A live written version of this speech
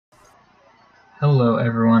Hello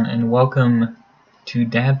everyone and welcome to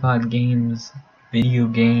DadBodGames video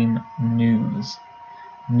game news.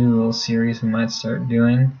 New little series we might start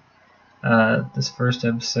doing. This first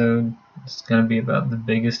episode is going to be about the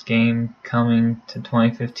biggest game coming to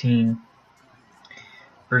 2015,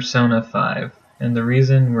 Persona 5. And the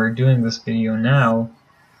reason we're doing this video now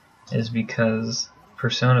is because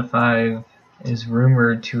Persona 5 is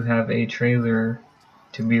rumored to have a trailer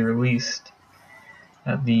to be released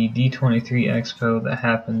at the D23 Expo that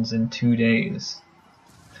happens in 2 days.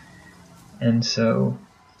 And so,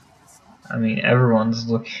 everyone's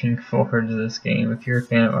looking forward to this game. If you're a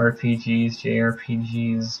fan of RPGs,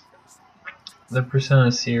 JRPGs, the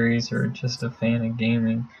Persona series, or just a fan of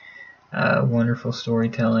gaming, wonderful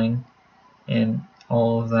storytelling, and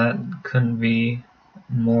all of that, couldn't be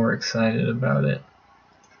more excited about it.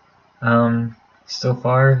 So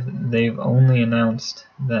far, they've only announced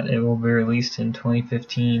that it will be released in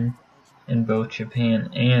 2015 in both Japan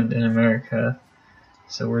and in America.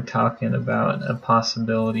 So we're talking about a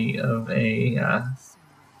possibility of a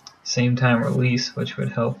same-time release, which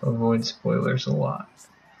would help avoid spoilers a lot.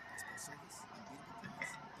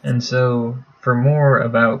 And so, for more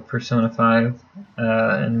about Persona 5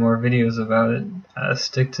 and more videos about it,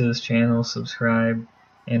 stick to this channel, subscribe,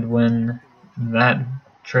 and when that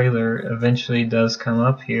trailer eventually does come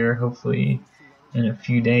up here, hopefully in a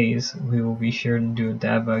few days, we will be sure to do a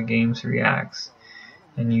DadBodGames Reacts.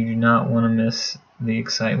 And you do not want to miss the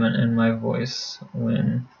excitement in my voice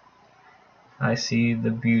when I see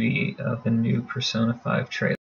the beauty of a new Persona 5 trailer.